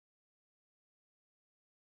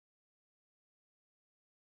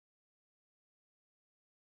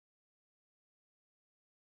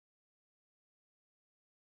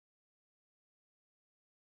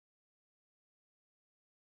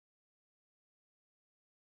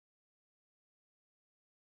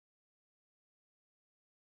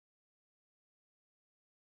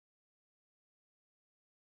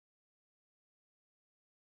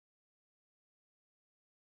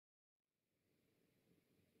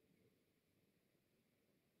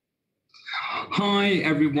Hi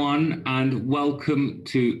everyone and welcome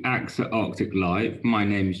to AXA Arctic Live. My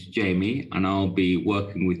name is Jamie and I'll be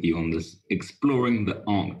working with you on this Exploring the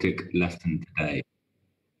Arctic lesson today.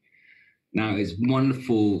 Now it's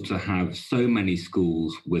wonderful to have so many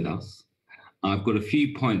schools with us. I've got a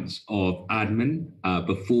few points of admin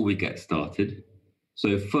before we get started.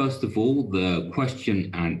 So first of all, the question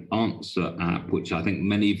and answer app, which I think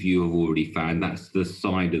many of you have already found, that's the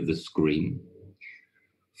side of the screen.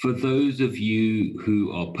 For those of you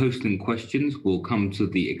who are posting questions, we'll come to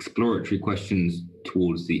the exploratory questions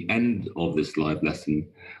towards the end of this live lesson.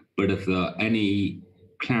 But if there are any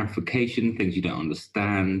clarification, things you don't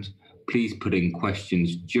understand, please put in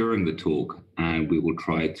questions during the talk and we will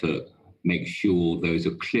try to make sure those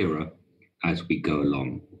are clearer as we go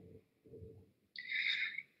along.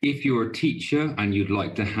 If you're a teacher and you'd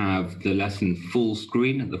like to have the lesson full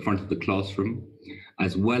screen at the front of the classroom,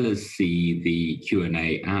 as well as see the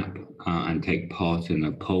Q&A app and take part in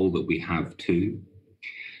a poll that we have too,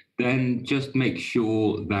 then just make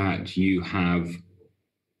sure that you have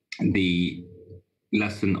the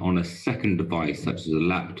lesson on a second device, such as a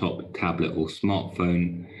laptop, tablet, or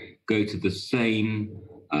smartphone. Go to the same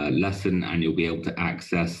lesson and you'll be able to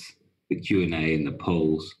access the Q&A and the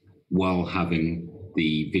polls while having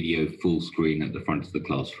the video full screen at the front of the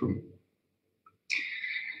classroom.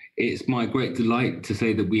 It's my great delight to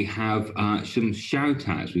say that we have some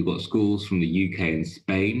shout-outs. We've got schools from the UK and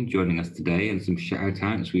Spain joining us today, and some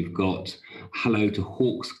shout-outs. We've got hello to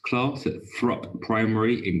Hawks class at Thrupp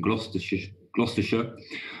Primary in Gloucestershire,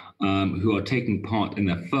 who are taking part in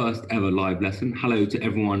their first ever live lesson. Hello to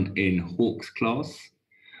everyone in Hawks class.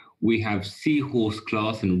 We have Seahorse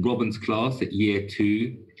class and Robbins class at Year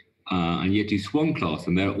 2 and Year 2 Swan class,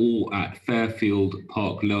 and they're all at Fairfield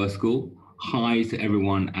Park Lower School. Hi to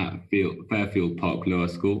everyone at Fairfield Park Lower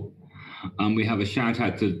School. We have a shout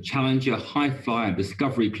out to Challenger, High Flyer,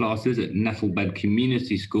 Discovery classes at Nettlebed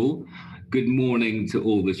Community School. Good morning to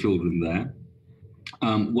all the children there.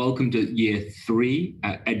 Welcome to Year 3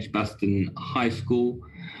 at Edgbaston High School.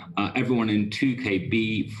 Everyone in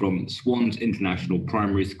 2KB from Swans International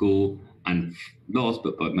Primary School. And last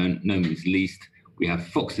but by no means least, we have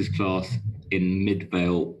Fox's class in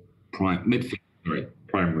Midfield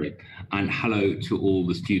Primary. And hello to all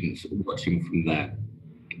the students watching from there.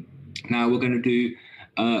 Now we're going to do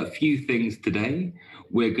a few things today.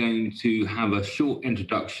 We're going to have a short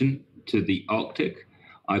introduction to the Arctic.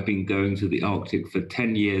 I've been going to the Arctic for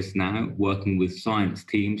 10 years now, working with science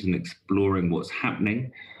teams and exploring what's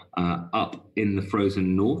happening up in the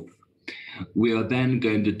frozen north. We are then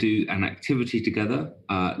going to do an activity together,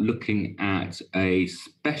 looking at a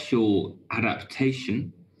special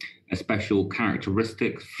adaptation, a special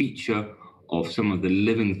characteristic feature of some of the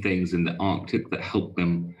living things in the Arctic that help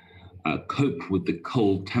them cope with the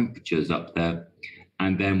cold temperatures up there.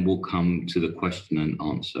 And then we'll come to the question and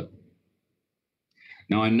answer.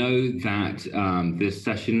 Now, I know that this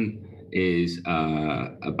session is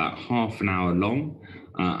about half an hour long,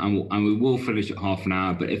 and we will finish at half an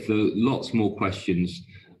hour, but if there are lots more questions,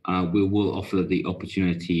 we will offer the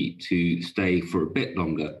opportunity to stay for a bit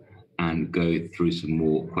longer and go through some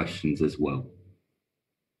more questions as well.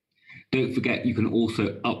 Don't forget, you can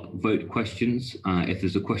also upvote questions. If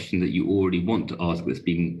there's a question that you already want to ask that's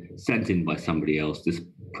been sent in by somebody else, just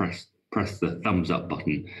press the thumbs up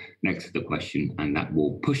button next to the question, and that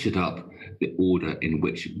will push it up the order in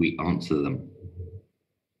which we answer them.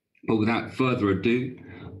 But without further ado,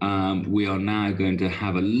 we are now going to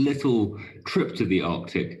have a little trip to the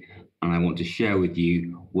Arctic, and I want to share with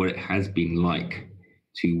you what it has been like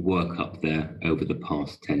to work up there over the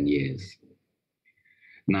past 10 years.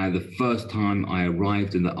 Now, the first time I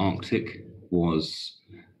arrived in the Arctic was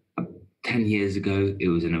 10 years ago. It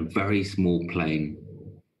was in a very small plane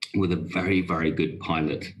with a very, very good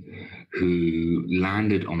pilot who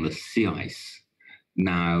landed on the sea ice.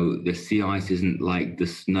 Now, the sea ice isn't like the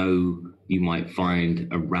snow you might find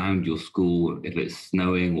around your school if it's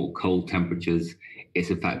snowing or cold temperatures. It's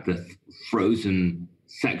in fact the frozen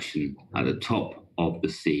section at the top of the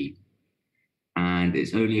sea. And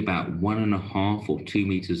it's only about 1.5 or 2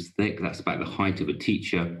 meters thick. That's about the height of a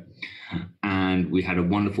teacher. And we had a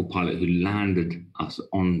wonderful pilot who landed us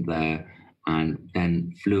on there and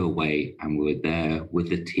then flew away, and we were there with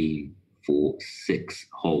the team for 6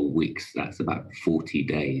 whole weeks. That's about 40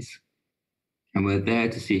 days. And we're there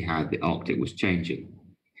to see how the Arctic was changing.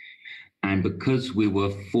 And because we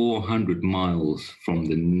were 400 miles from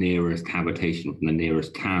the nearest habitation, from the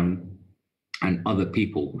nearest town, and other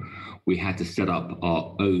people, we had to set up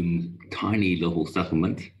our own tiny little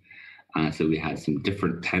settlement. So we had some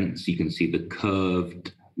different tents. You can see the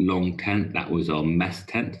curved long tent. That was our mess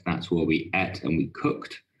tent. That's where we ate and we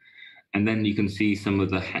cooked. And then you can see some of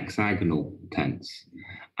the hexagonal tents,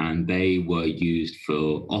 and they were used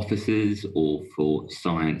for offices or for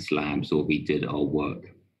science labs, or we did our work.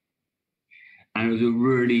 And it was a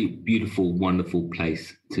really beautiful, wonderful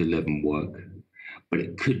place to live and work, but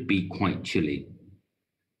it could be quite chilly.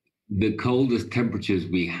 The coldest temperatures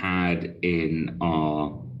we had in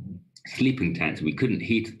our sleeping tents, we couldn't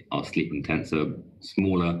heat our sleeping tents, they're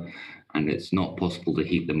smaller, and it's not possible to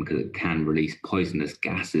heat them because it can release poisonous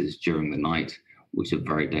gases during the night, which are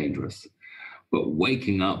very dangerous. But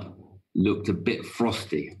waking up looked a bit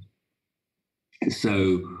frosty.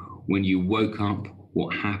 So when you woke up,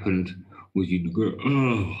 what happened was you'd go,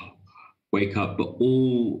 oh, wake up, but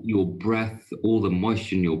all your breath, all the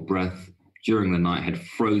moisture in your breath during the night had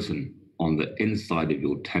frozen on the inside of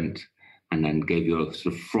your tent, and then gave you a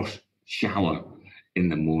sort of frost shower in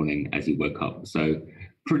the morning as you woke up. So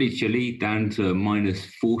pretty chilly, down to minus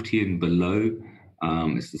 40 and below.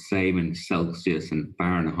 It's the same in Celsius and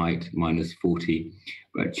Fahrenheit, minus 40,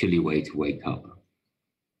 but a chilly way to wake up.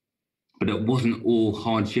 But it wasn't all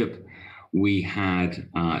hardship. We had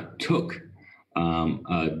Took,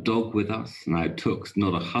 a dog with us. Now, Took's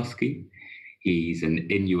not a husky. He's an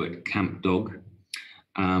Inuit camp dog.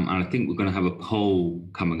 And I think we're going to have a poll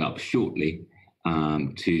coming up shortly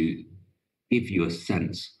to give you a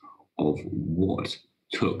sense of what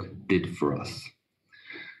Took did for us.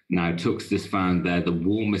 Now, Took's just found they're the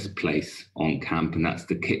warmest place on camp, and that's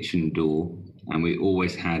the kitchen door. And we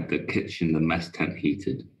always had the kitchen, the mess tent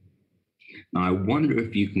heated. Now, I wonder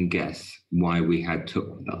if you can guess why we had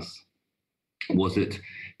Took with us. Was it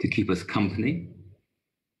to keep us company?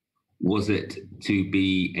 Was it to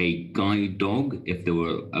be a guide dog if there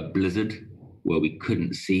were a blizzard where we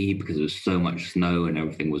couldn't see because there was so much snow and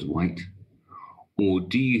everything was white? Or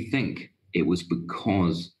do you think it was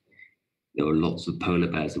because there were lots of polar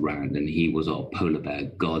bears around and he was our polar bear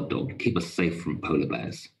guard dog to keep us safe from polar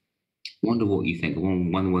bears? Wonder what you think. I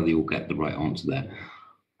wonder whether you'll get the right answer there.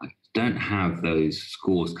 I don't have those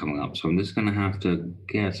scores coming up, so I'm just going to have to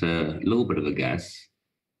get a little bit of a guess.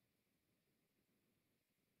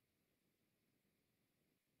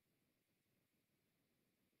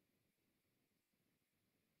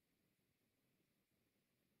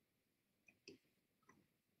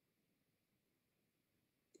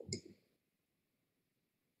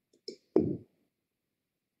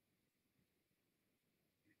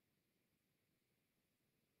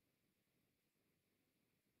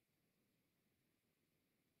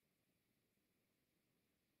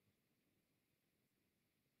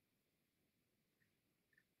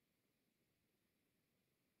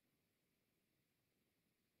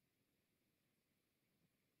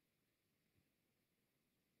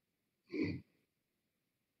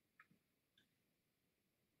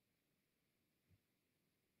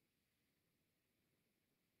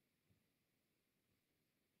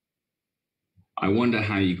 I wonder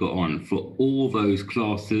how you got on. For all those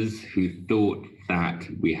classes who thought that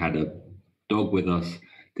we had a dog with us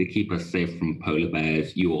to keep us safe from polar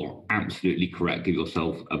bears, you are absolutely correct. Give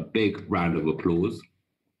yourself a big round of applause.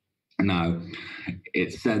 Now,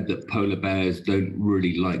 it's said that polar bears don't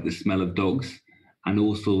really like the smell of dogs. And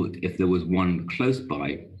also, if there was one close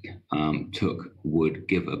by, Took would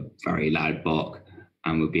give a very loud bark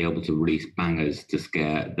and would be able to release bangers to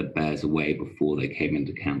scare the bears away before they came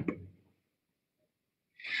into camp.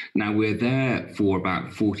 Now, we're there for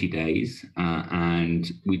about 40 days and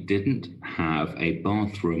we didn't have a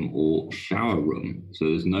bathroom or shower room. So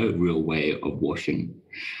there's no real way of washing.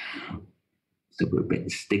 So we're a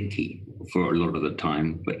bit stinky for a lot of the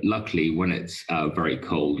time. But luckily, when it's very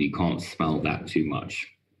cold, you can't smell that too much.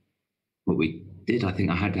 What we did, I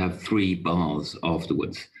think I had to have 3 baths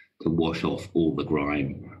afterwards to wash off all the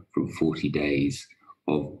grime from 40 days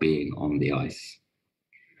of being on the ice.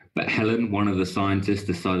 But Helen, one of the scientists,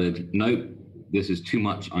 decided, nope, this is too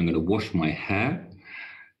much. I'm going to wash my hair.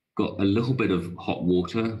 Got a little bit of hot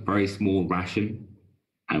water, very small ration,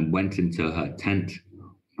 and went into her tent,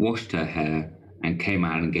 washed her hair, and came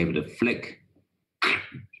out and gave it a flick.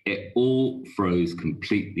 It all froze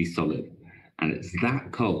completely solid. And it's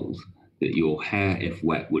that cold that your hair, if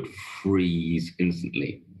wet, would freeze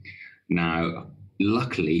instantly. Now,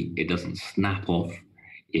 luckily, it doesn't snap off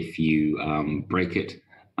if you break it.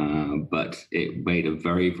 But it made a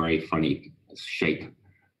very, very funny shape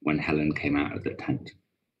when Helen came out of the tent.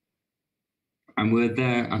 And we're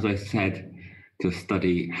there, as I said, to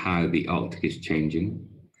study how the Arctic is changing.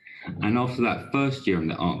 And after that first year in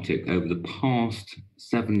the Arctic, over the past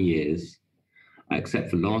 7 years, except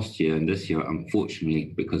for last year and this year,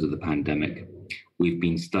 unfortunately, because of the pandemic, we've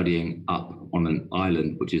been studying up on an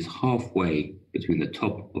island which is halfway between the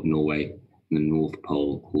top of Norway and the North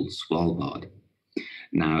Pole, called Svalbard.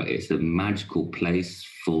 Now, it's a magical place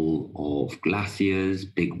full of glaciers,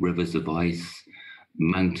 big rivers of ice,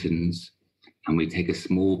 mountains, and we take a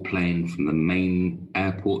small plane from the main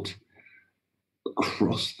airport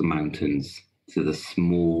across the mountains to the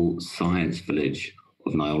small science village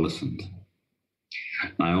of Ny-Ålesund.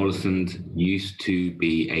 Ny-Ålesund used to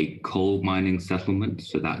be a coal mining settlement,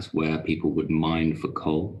 so that's where people would mine for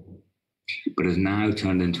coal, but has now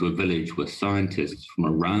turned into a village where scientists from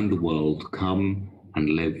around the world come and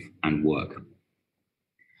live and work.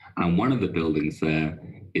 And one of the buildings there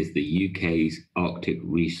is the UK's Arctic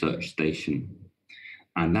Research Station.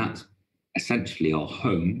 And that's essentially our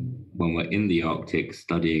home when we're in the Arctic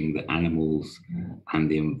studying the animals and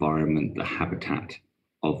the environment, the habitat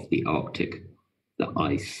of the Arctic, the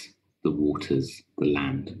ice, the waters, the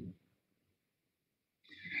land.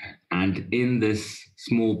 And in this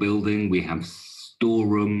small building, we have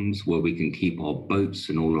storerooms where we can keep our boats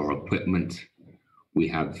and all our equipment. We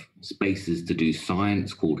have spaces to do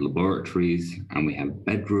science called laboratories, and we have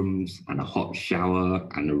bedrooms and a hot shower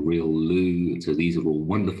and a real loo. So these are all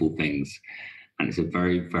wonderful things. And it's a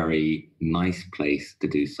very, very nice place to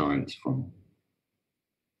do science from.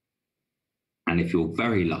 And if you're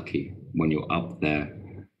very lucky, when you're up there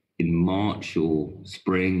in March or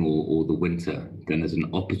spring or the winter, then there's an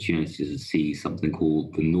opportunity to see something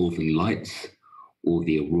called the Northern Lights or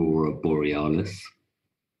the Aurora Borealis.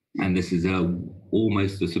 And this is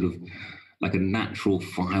almost a sort of like a natural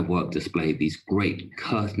firework display, these great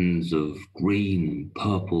curtains of green,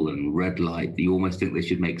 purple and red light that you almost think they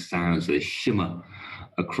should make sounds, so they shimmer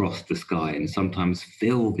across the sky and sometimes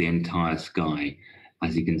fill the entire sky,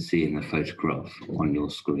 as you can see in the photograph on your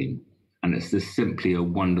screen. And it's just simply a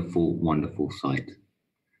wonderful, wonderful sight.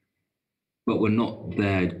 But we're not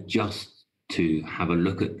there just to have a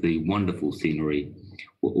look at the wonderful scenery.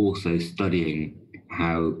 We're also studying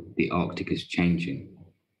how the Arctic is changing.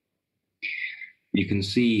 You can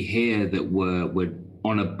see here that we're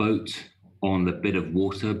on a boat on the bit of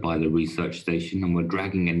water by the research station, and we're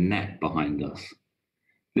dragging a net behind us.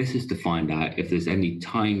 This is to find out if there's any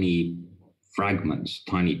tiny fragments,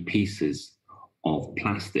 tiny pieces of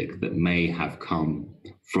plastic that may have come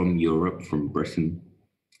from Europe, from Britain,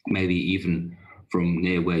 maybe even from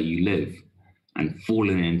near where you live, and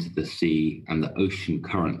fallen into the sea, and the ocean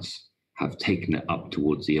currents have taken it up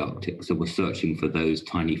towards the Arctic. So we're searching for those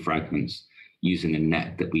tiny fragments using a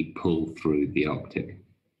net that we pull through the Arctic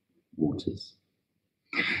waters.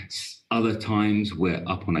 Other times we're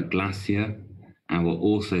up on a glacier, and we're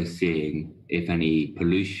also seeing if any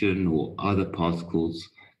pollution or other particles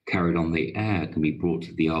carried on the air can be brought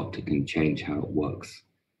to the Arctic and change how it works.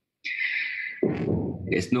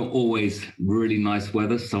 It's not always really nice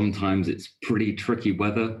weather. Sometimes it's pretty tricky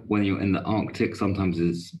weather when you're in the Arctic. Sometimes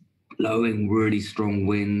it's blowing really strong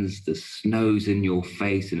winds, the snow's in your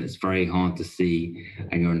face and it's very hard to see,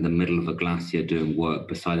 and you're in the middle of a glacier doing work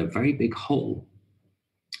beside a very big hole.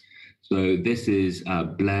 So this is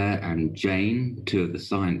Blair and Jane, two of the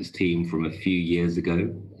science team from a few years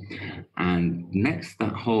ago. And next to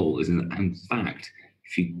that hole is, in fact,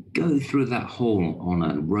 if you go through that hole on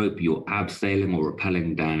a rope, you're abseiling or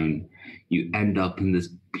rappelling down, you end up in this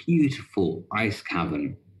beautiful ice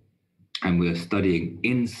cavern. And we're studying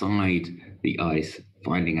inside the ice,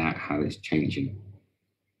 finding out how it's changing.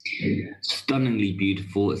 Stunningly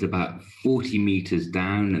beautiful. It's about 40 meters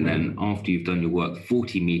down, and then after you've done your work,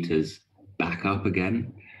 40 meters back up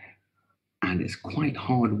again. And it's quite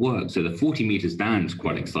hard work. So the 40 meters down is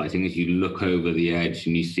quite exciting as you look over the edge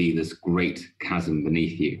and you see this great chasm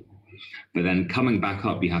beneath you. But then coming back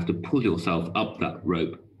up, you have to pull yourself up that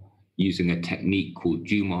rope using a technique called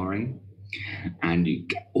jumaring. And you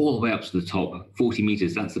get all the way up to the top, 40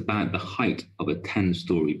 meters. That's about the height of a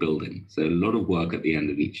 10-story building. So a lot of work at the end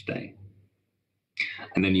of each day.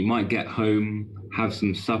 And then you might get home, have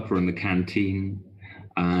some supper in the canteen,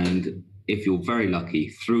 and if you're very lucky,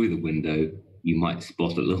 through the window, you might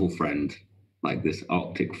spot a little friend like this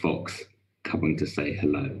Arctic fox coming to say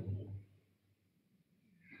hello.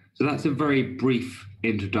 So that's a very brief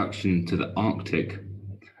introduction to the Arctic.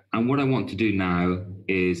 And what I want to do now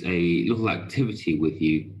is a little activity with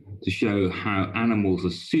you to show how animals are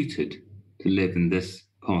suited to live in this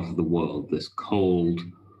part of the world, this cold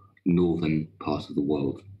northern part of the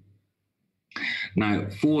world. Now,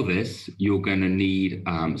 for this, you're going to need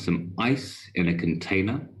some ice in a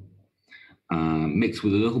container, mixed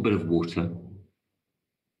with a little bit of water.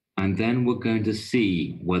 And then we're going to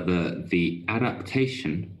see whether the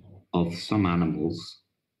adaptation of some animals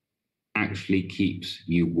actually keeps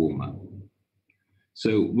you warmer.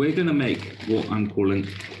 So we're going to make what I'm calling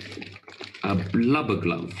a blubber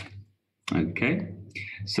glove. Okay,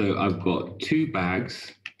 so I've got 2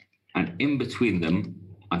 bags, and in between them,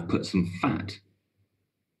 I've put some fat.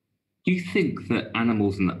 Do you think that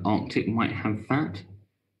animals in the Arctic might have fat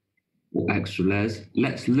or extra layers?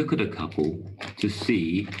 Let's look at a couple to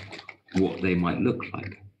see what they might look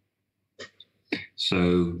like.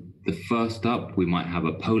 So the first up, we might have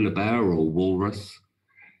a polar bear or a walrus.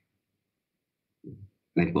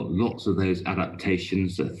 They've got lots of those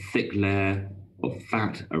adaptations, a thick layer of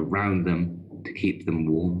fat around them to keep them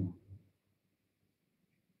warm.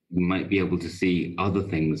 You might be able to see other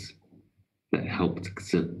things that help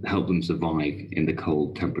them survive in the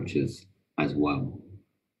cold temperatures as well.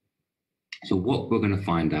 So what we're going to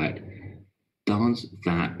find out, does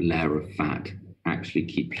that layer of fat actually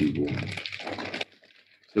keep you warm?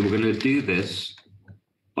 So we're going to do this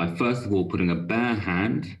by first of all putting a bare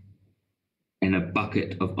hand in a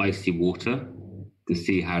bucket of icy water to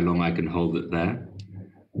see how long I can hold it there.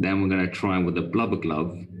 Then we're going to try with a blubber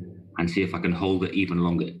glove and see if I can hold it even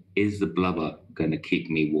longer. Is the blubber going to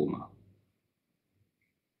keep me warmer?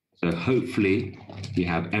 So hopefully you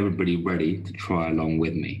have everybody ready to try along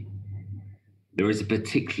with me. There is a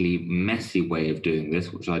particularly messy way of doing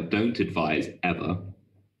this, which I don't advise ever,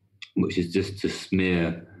 which is just to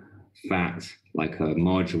smear fat like a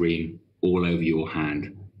margarine all over your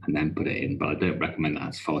hand and then put it in. But I don't recommend that.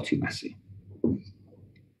 It's far too messy.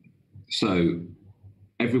 So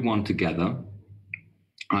everyone together,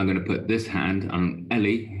 I'm going to put this hand on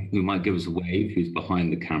Ellie, who might give us a wave, who's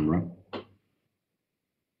behind the camera.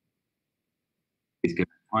 Is going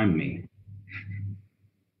to time me.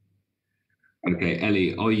 Okay,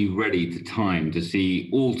 Ellie, are you ready to time to see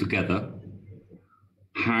all together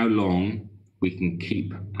how long we can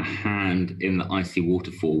keep a hand in the icy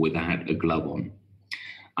waterfall without a glove on?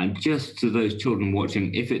 And just to those children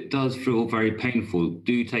watching, if it does feel very painful,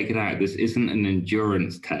 do take it out. This isn't an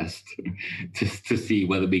endurance test just to see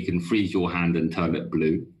whether we can freeze your hand and turn it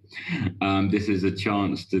blue. This is a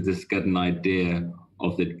chance to just get an idea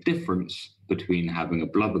of the difference between having a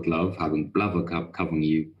blubber glove, having blubber covering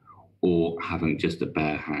you, or having just a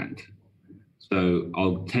bare hand. So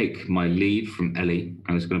I'll take my lead from Ellie.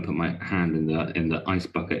 I'm just going to put my hand in the ice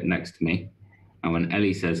bucket next to me. And when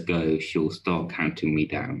Ellie says go, she'll start counting me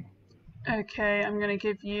down. Okay, I'm going to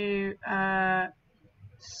give you,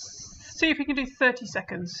 see if we can do 30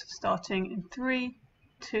 seconds, starting in 3,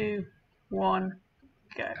 2, 1,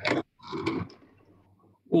 go.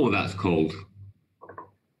 Oh, that's cold.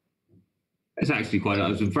 It's actually quite, it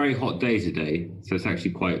was a very hot day today, so it's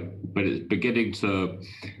actually quite, but it's beginning to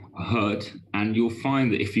hurt. And you'll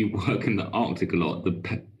find that if you work in the Arctic a lot,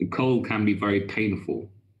 the cold can be very painful.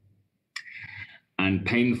 And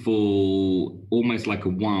painful, almost like a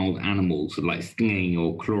wild animal, sort of like stinging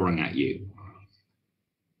or clawing at you.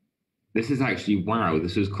 This is actually, wow,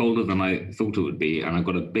 this is colder than I thought it would be, and I've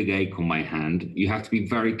got a big ache on my hand. You have to be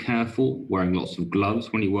very careful wearing lots of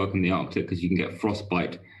gloves when you work in the Arctic because you can get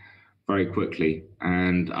frostbite very quickly.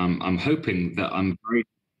 And I'm hoping that I'm very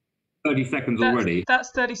 30 seconds already.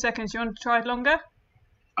 That's 30 seconds. You want to try longer?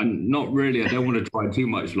 Not really. I don't want to try too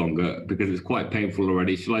much longer because it's quite painful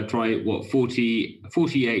already. Shall I try, what,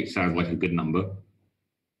 48 sounds like a good number.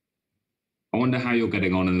 I wonder how you're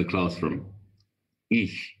getting on in the classroom.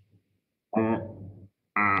 Eesh.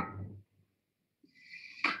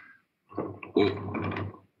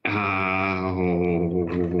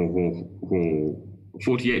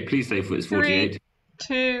 48, please say it's 48.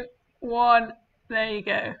 3, 2, 1, there you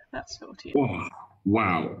go. That's 48. Oh,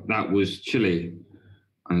 wow, that was chilly.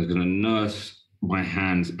 I'm going to nurse my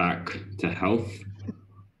hands back to health.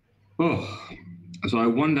 Oh, so I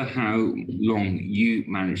wonder how long you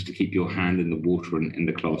managed to keep your hand in the water in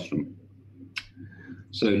the classroom.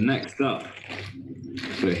 So next up,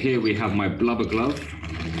 so here we have my blubber glove.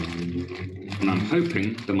 And I'm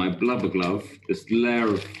hoping that my blubber glove, this layer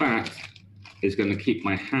of fat, is going to keep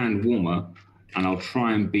my hand warmer, and I'll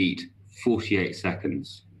try and beat 48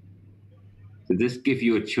 seconds. So this gives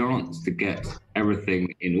you a chance to get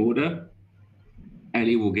everything in order.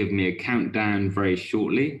 Ellie will give me a countdown very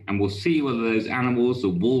shortly, and we'll see whether those animals, the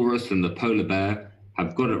walrus and the polar bear,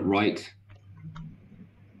 have got it right.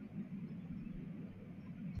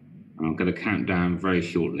 And I'm going to count down very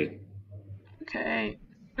shortly. Okay,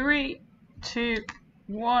 3, 2,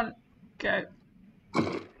 1, go.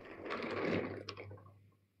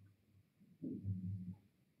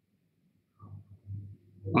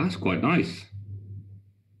 Well, that's quite nice.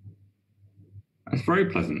 That's very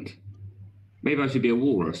pleasant. Maybe I should be a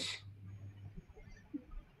walrus.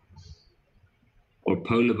 Or a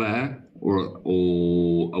polar bear,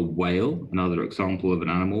 or a whale, another example of an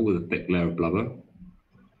animal with a thick layer of blubber.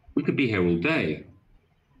 We could be here all day.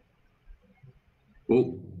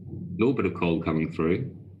 Oh, a little bit of cold coming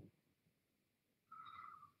through.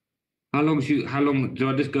 How long do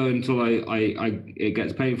I just go until it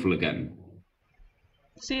gets painful again?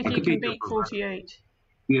 See if you can beat 48.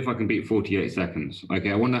 See if I can beat 48 seconds.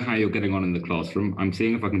 Okay, I wonder how you're getting on in the classroom. I'm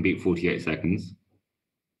seeing if I can beat 48 seconds.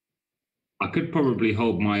 I could probably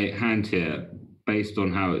hold my hand here based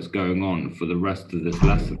on how it's going on for the rest of this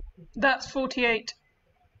lesson. That's 48.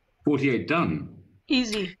 48 done.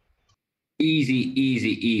 Easy. Easy,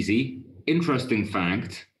 easy, easy. Interesting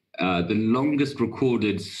fact, the longest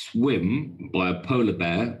recorded swim by a polar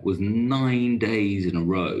bear was 9 days in a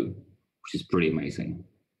row, which is pretty amazing.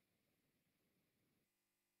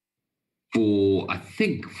 I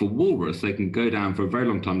think for walrus, they can go down for a very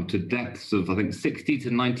long time to depths of, I think, 60 to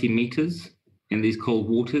 90 meters in these cold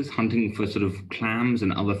waters, hunting for sort of clams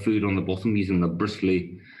and other food on the bottom using the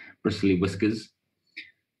bristly whiskers.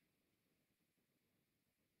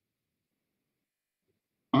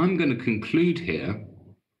 I'm going to conclude here.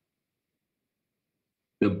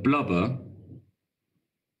 The blubber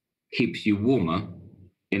keeps you warmer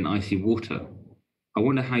in icy water. I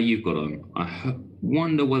wonder how you've got on. I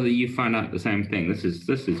wonder whether you found out the same thing. This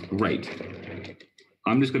is great.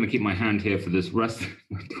 I'm just going to keep my hand here for this rest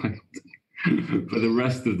for the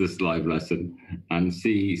rest of this live lesson and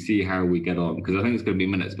see how we get on, because I think it's going to be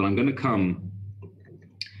minutes. But I'm going to come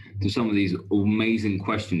to some of these amazing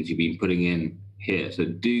questions you've been putting in here. So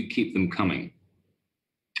do keep them coming.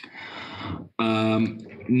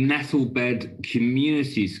 Nettlebed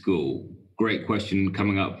Community School. Great question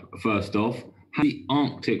coming up first off. Has the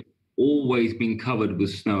Arctic always been covered with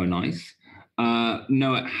snow and ice?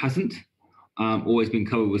 No, it hasn't. Always been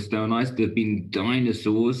covered with snow and ice. There have been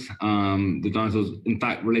dinosaurs. The dinosaurs, in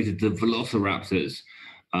fact, related to velociraptors.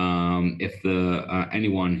 If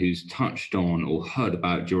anyone who's touched on or heard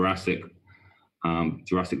about Jurassic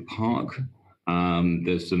Park,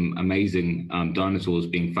 there's some amazing dinosaurs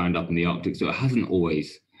being found up in the Arctic. So it hasn't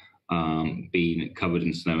always been covered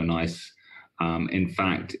in snow and ice. In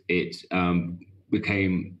fact, it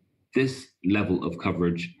became this level of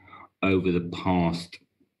coverage over the past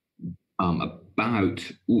about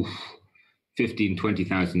 15,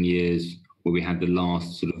 20,000 years, where we had the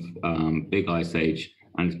last sort of big ice age,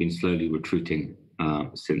 and it's been slowly retreating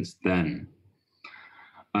since then.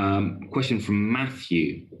 Question from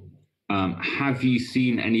Matthew. Have you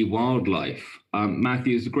seen any wildlife?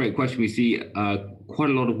 Matthew, it's a great question. We see quite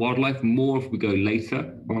a lot of wildlife, more if we go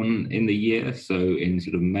later on in the year, so in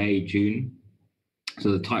sort of May, June.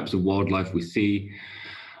 So the types of wildlife we see,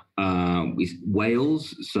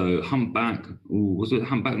 whales, so humpback, was it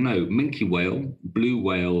humpback? No, minke whale, blue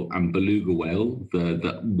whale, and beluga whale,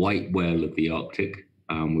 the white whale of the Arctic,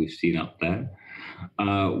 we've seen up there.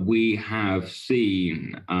 We have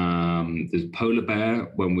seen, there's polar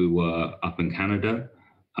bear when we were up in Canada.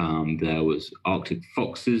 There was Arctic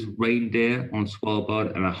foxes, reindeer on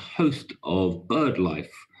Svalbard, and a host of bird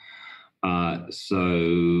life.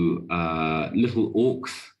 Little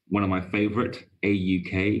auks, one of my favorite,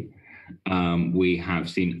 AUK. We have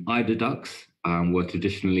seen eider ducks, where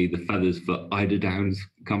traditionally the feathers for eider downs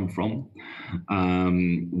come from.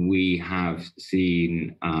 We have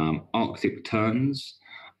seen Arctic terns.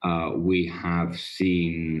 We have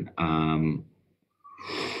seen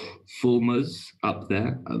fulmars up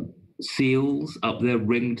there, seals up there,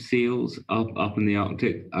 ringed seals up in the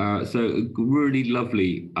Arctic. So a really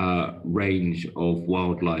lovely range of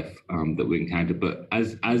wildlife that we encounter. But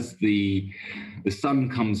as the sun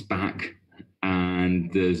comes back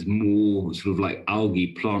and there's more sort of like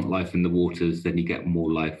algae plant life in the waters, then you get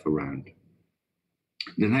more life around.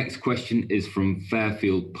 The next question is from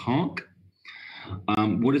Fairfield Park.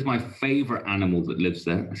 What is my favorite animal that lives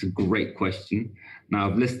there? That's a great question. Now,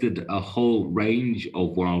 I've listed a whole range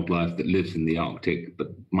of wildlife that lives in the Arctic,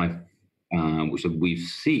 but which we've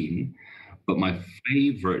seen, but my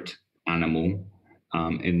favorite animal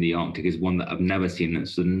in the Arctic is one that I've never seen.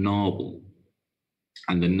 It's the narwhal.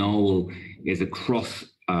 And the narwhal is a cross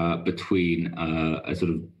between a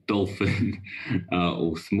sort of dolphin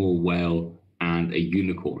or small whale and a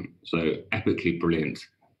unicorn. So epically brilliant,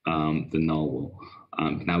 the narwhal.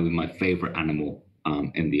 That would be my favorite animal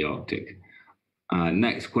in the Arctic.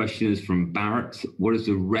 Next question is from Barrett. What is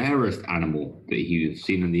the rarest animal that you've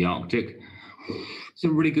seen in the Arctic? It's a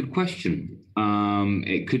really good question.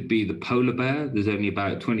 It could be the polar bear. There's only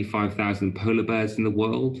about 25,000 polar bears in the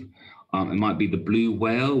world. It might be the blue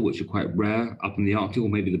whale, which are quite rare up in the Arctic, or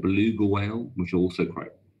maybe the beluga whale, which are also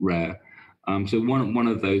quite rare So one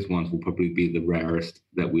of those ones will probably be the rarest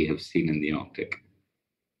that we have seen in the Arctic.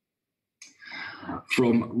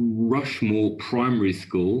 From Rushmore Primary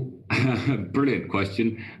School, brilliant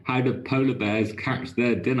question. How do polar bears catch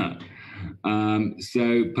their dinner?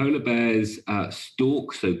 So polar bears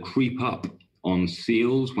stalk, so creep up on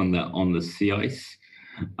seals when they're on the sea ice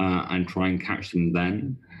and try and catch them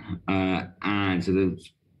then. And so the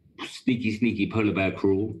sneaky polar bear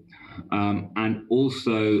crawl. And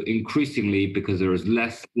also increasingly, because there is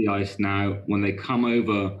less sea ice now, when they come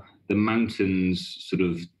over the mountains sort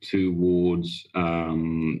of towards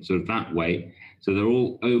sort of that way, so they're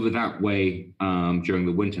all over that way during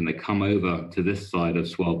the winter, and they come over to this side of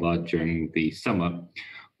Svalbard during the summer.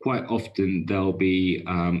 Quite often they'll be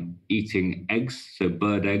eating eggs, so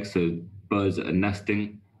bird eggs, so birds that are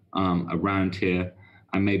nesting around here,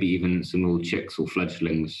 and maybe even some little chicks or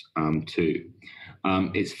fledglings too.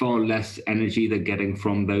 It's far less energy they're getting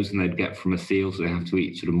from those than they'd get from a seal, so they have to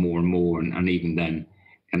eat sort of more and more, and even then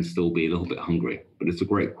can still be a little bit hungry. But it's a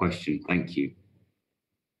great question. Thank you.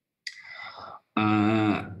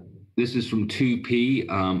 This is from 2P,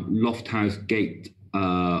 Lofthouse Gate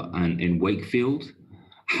and in Wakefield.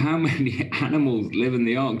 How many animals live in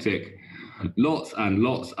the Arctic? Lots and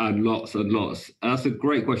lots and lots and lots. That's a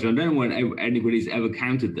great question. I don't know when anybody's ever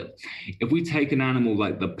counted them. If we take an animal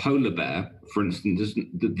like the polar bear, for instance,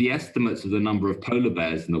 the estimates of the number of polar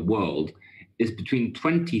bears in the world is between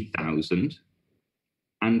 20,000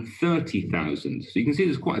 and 30,000. So you can see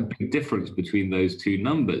there's quite a big difference between those two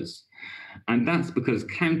numbers. And that's because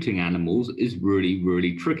counting animals is really,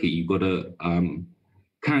 really tricky. You've got to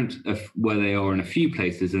count where they are in a few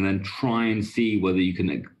places and then try and see whether you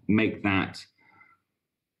can make that,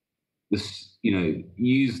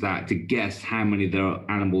 use that to guess how many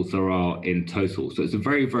animals there are in total. So it's a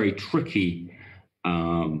very, very tricky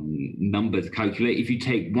number to calculate. If you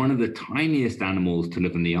take one of the tiniest animals to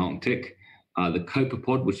live in the Arctic, the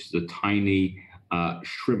copepod, which is a tiny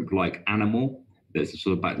shrimp-like animal that's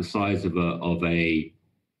sort of about the size of a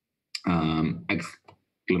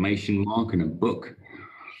exclamation mark in a book.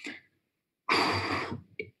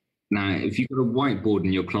 Now, if you've got a whiteboard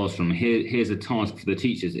in your classroom, here's a task for the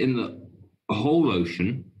teachers. In the whole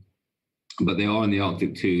ocean, but they are in the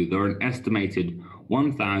Arctic too, there are an estimated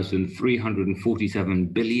 1,347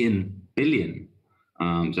 billion.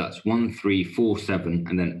 So that's 1347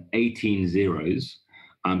 and then 18 zeros,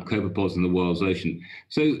 copepods in the world's ocean.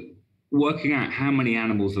 So working out how many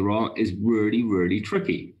animals there are is really, really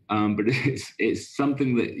tricky. But it's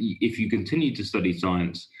something that if you continue to study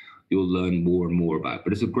science, you'll learn more and more about.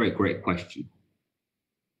 But it's a great, great question.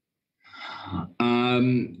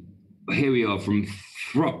 Here we are from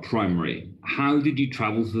Thrupp Primary. How did you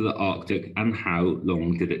travel to the Arctic and how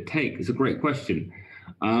long did it take? It's a great question.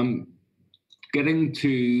 Getting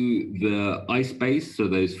to the ice base, so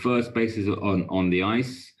those first bases on the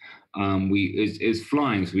ice, is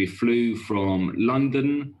flying. So we flew from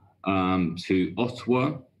London to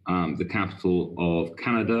Ottawa, the capital of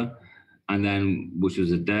Canada, and then which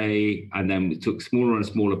was a day, and then we took smaller and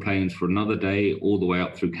smaller planes for another day all the way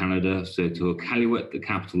up through Canada, so to Iqaluit, the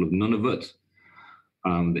capital of Nunavut,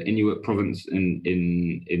 the Inuit province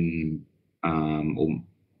or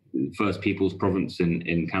First Peoples province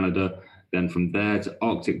in Canada. Then from there to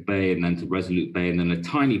Arctic Bay, and then to Resolute Bay, and then a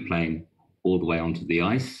tiny plane all the way onto the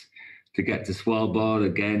ice. To get to Svalbard,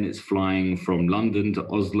 again, it's flying from London to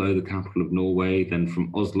Oslo, the capital of Norway, then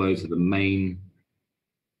from Oslo to the main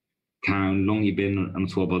town, Longyearbyen and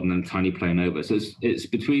Svalbard, and then a tiny plane over. So it's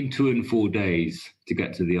between 2 and 4 days to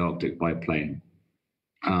get to the Arctic by plane.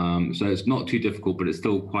 So it's not too difficult, but it's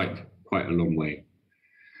still quite a long way.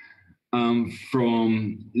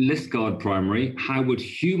 From Lisgard Primary, how would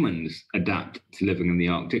humans adapt to living in the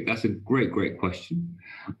Arctic? That's a great, great question.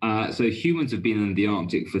 So humans have been in the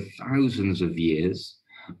Arctic for thousands of years.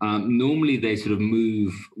 Normally they sort of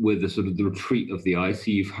move with the retreat of the ice.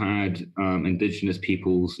 So you've had indigenous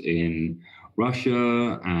peoples in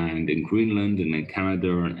Russia and in Greenland and in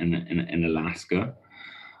Canada and in Alaska,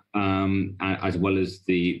 as well as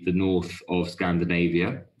the north of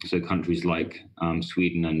Scandinavia, so countries like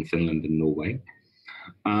Sweden and Finland and Norway.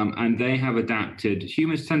 And they have adapted.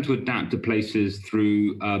 Humans tend to adapt to places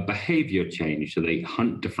through behavior change. So they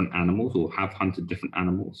hunt different animals or have hunted different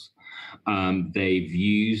animals. They've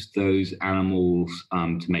used those animals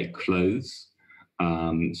to make clothes.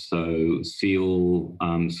 So seal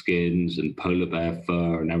skins and polar bear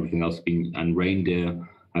fur and everything else and reindeer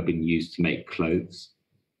have been used to make clothes.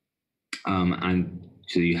 And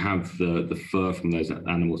so you have the fur from those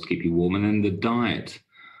animals to keep you warm. And then the diet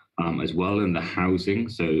as well, in the housing.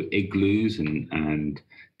 So igloos and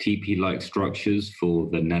teepee-like structures for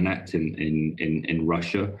the Nenets in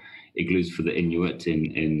Russia, igloos for the Inuit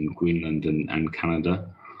in Greenland and Canada,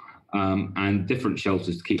 and different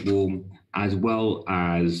shelters to keep warm, as well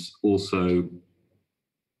as also,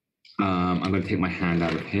 I'm going to take my hand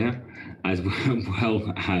out of here, as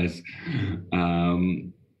well as,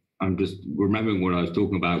 I'm just remembering what I was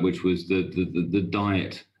talking about, which was the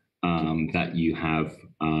diet that you have,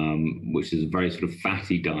 which is a very sort of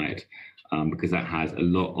fatty diet, because that has a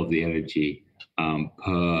lot of the energy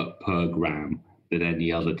per gram than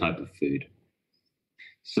any other type of food.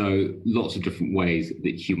 So lots of different ways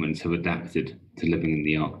that humans have adapted to living in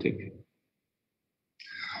the Arctic.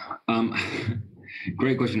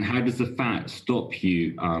 Great question. How does the fat stop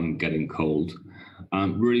you getting cold?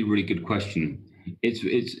 Really, really good question.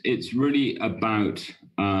 It's really about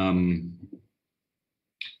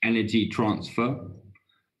energy transfer.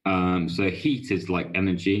 So heat is like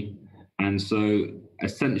energy, and so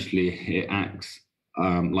essentially it acts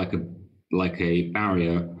like a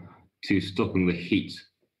barrier to stopping the heat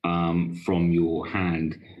from your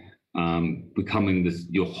hand becoming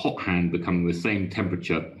your hot hand becoming the same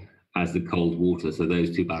temperature as the cold water. So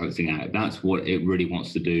those two balancing out. That's what it really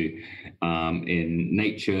wants to do in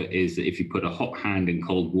nature, is that if you put a hot hand in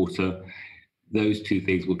cold water, those two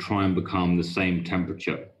things will try and become the same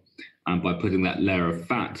temperature. And by putting that layer of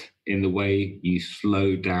fat in the way, you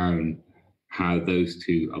slow down how those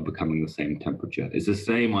two are becoming the same temperature. It's the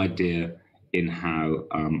same idea in how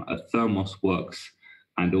a thermos works,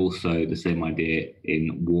 and also the same idea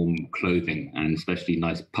in warm clothing, and especially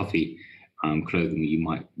nice puffy clothing that you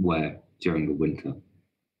might wear during the winter.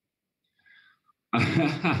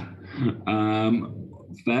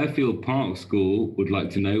 Fairfield Park School would like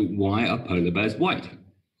to know, why are polar bears white?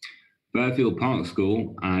 Fairfield Park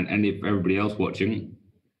School and everybody else watching,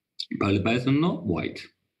 polar bears are not white.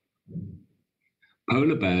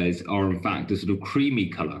 Polar bears are in fact a sort of creamy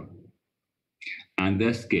color, and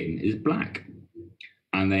their skin is black.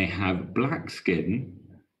 And they have black skin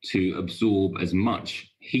to absorb as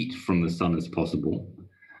much heat from the sun as possible.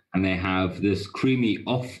 And they have this creamy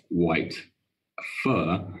off-white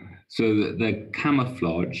fur so that they're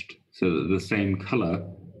camouflaged, so that they're the same color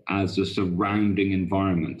as the surrounding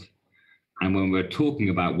environment. And when we're talking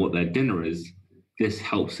about what their dinner is, this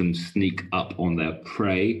helps them sneak up on their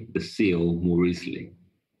prey, the seal, more easily.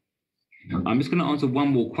 I'm just going to answer one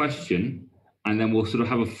more question, and then we'll sort of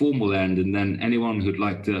have a formal end, and then anyone who'd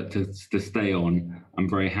like to stay on, I'm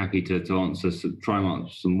very happy to answer, try and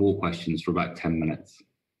answer some more questions for about 10 minutes.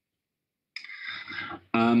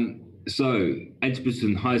 So,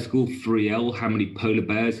 Edgbaston High School, 3L, how many polar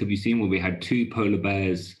bears have you seen? Well, we had 2 polar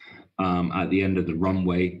bears at the end of the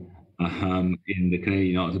runway in the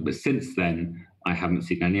Canadian Arctic, but since then, I haven't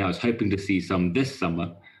seen any. I was hoping to see some this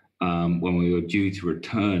summer when we were due to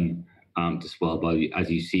return to Svalbard. As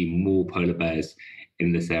you see more polar bears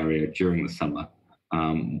in this area during the summer,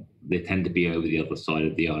 they tend to be over the other side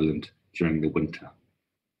of the island during the winter.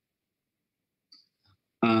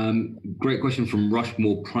 Great question from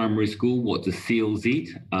Rushmore Primary School. What do seals eat?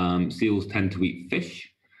 Seals tend to eat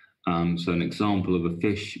fish. So an example of a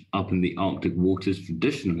fish up in the Arctic waters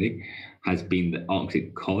traditionally has been the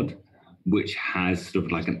Arctic cod, which has sort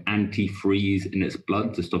of like an antifreeze in its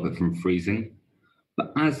blood to stop it from freezing.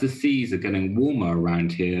 But as the seas are getting warmer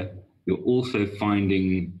around here, you're also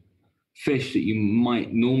finding fish that you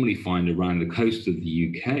might normally find around the coast of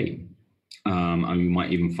the UK. And you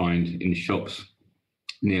might even find in shops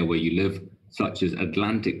near where you live, such as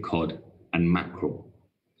Atlantic cod and mackerel.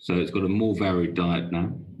 So it's got a more varied diet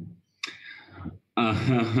now.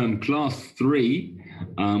 Class 3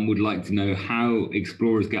 would like to know how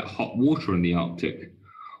explorers get hot water in the Arctic.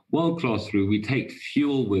 Well, Class 3, we take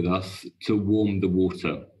fuel with us to warm the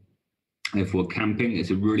water. If we're camping,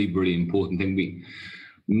 it's a really, really important thing. We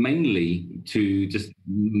mainly to just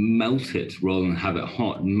melt it rather than have it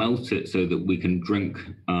hot, melt it so that we can drink.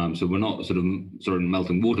 So we're not sort of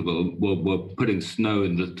melting water, but we're putting snow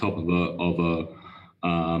in the top of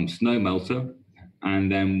a snow melter,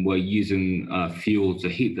 and then we're using fuel to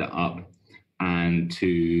heat that up and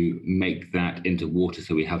to make that into water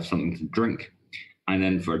so we have something to drink. And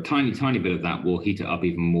then for a tiny, tiny bit of that, we'll heat it up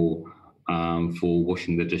even more for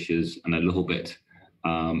washing the dishes, and a little bit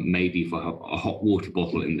maybe for a hot water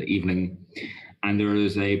bottle in the evening. And there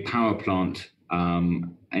is a power plant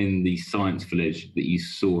in the science village that you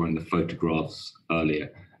saw in the photographs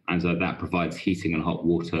earlier. And so that provides heating and hot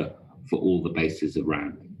water for all the bases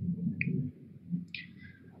around.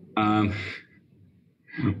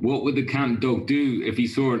 What would the camp dog do if he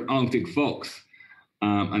saw an Arctic fox?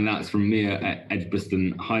 and that's from me at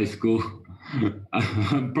Edgbaston High School.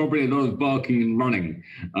 Probably a lot of barking and running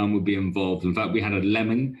would be involved. In fact, we had a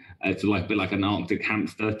lemming, to a bit like an Arctic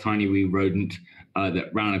hamster, tiny wee rodent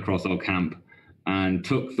that ran across our camp, and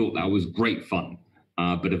Took thought that was great fun.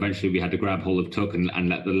 But eventually we had to grab hold of Took and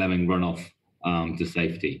let the lemming run off to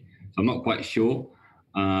safety. So I'm not quite sure.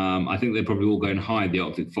 I think they'd probably all go and hide, the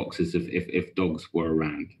Arctic foxes, if dogs were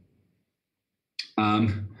around.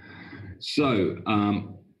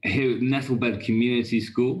 Here at Nettlebed Community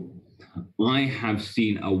School, I have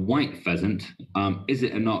seen a white pheasant. Is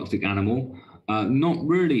it an Arctic animal? Not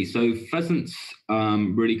really. So pheasants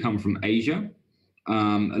really come from Asia. A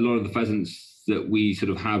lot of the pheasants that we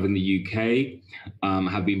sort of have in the UK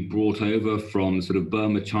have been brought over from sort of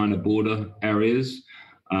Burma-China border areas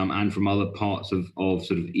and from other parts of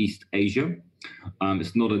sort of East Asia.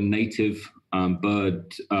 It's not a native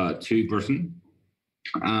bird to Britain.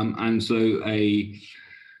 And so a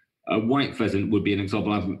white pheasant would be an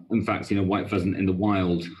example. I've in fact seen a white pheasant in the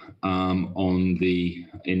wild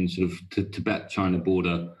in sort of Tibet-China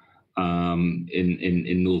border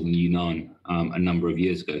in northern Yunnan a number of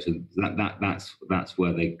years ago. So that's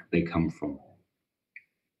where they come from.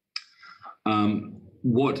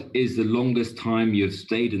 What is the longest time you've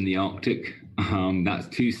stayed in the Arctic? That's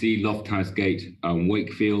 2C, Lofthouse Gate,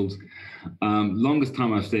 Wakefield. Longest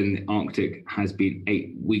time I've stayed in the Arctic has been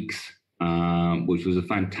 8 weeks, which was a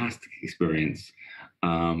fantastic experience,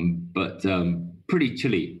 but pretty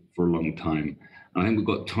chilly for a long time. I think we've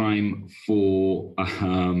got time for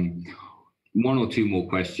 1 or 2 more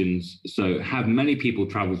questions. So have many people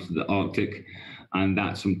traveled to the Arctic? And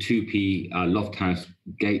that's from 2P, Lofthouse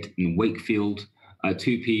Gate in Wakefield.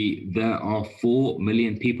 2P, there are 4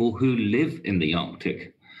 million people who live in the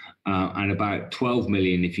Arctic, and about 12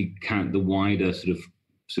 million if you count the wider sort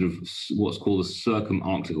of what's called the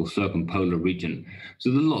circumarctic or circumpolar region.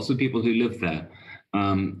 So there are lots of people who live there.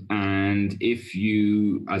 And if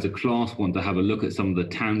you, as a class, want to have a look at some of the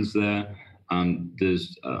towns there,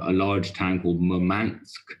 there's a large town called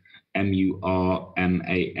Murmansk, Murmansk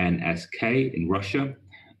in Russia,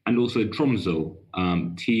 and also Tromsø,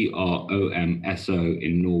 Tromso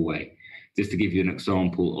in Norway, just to give you an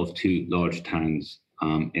example of 2 large towns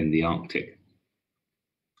in the Arctic.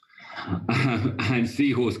 And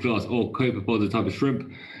seahorse class or copepods, a type of shrimp,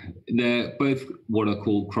 they're both what are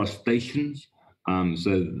called crustaceans.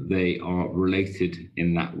 So they are related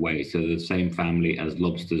in that way. So the same family as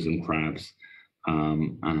lobsters and crabs,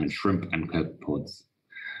 and shrimp and copepods.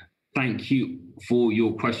 Thank you for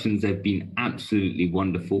your questions. They've been absolutely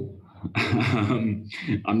wonderful.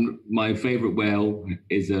 My favorite whale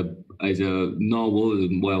is a narwhal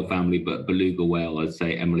whale family, but beluga whale, I'd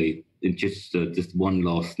say, Emily. Just one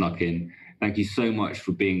last snuck in. Thank you so much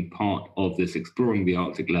for being part of this Exploring the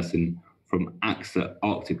Arctic lesson from AXA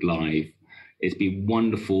Arctic Live. It's been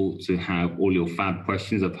wonderful to have all your fab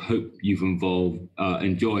questions. I hope you've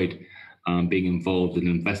enjoyed being involved in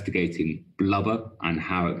investigating blubber and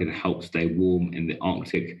how it can help stay warm in the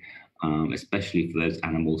Arctic, especially for those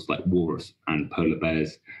animals like walrus and polar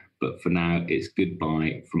bears. But for now, it's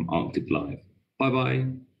goodbye from Arctic Live.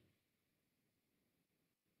 Bye-bye.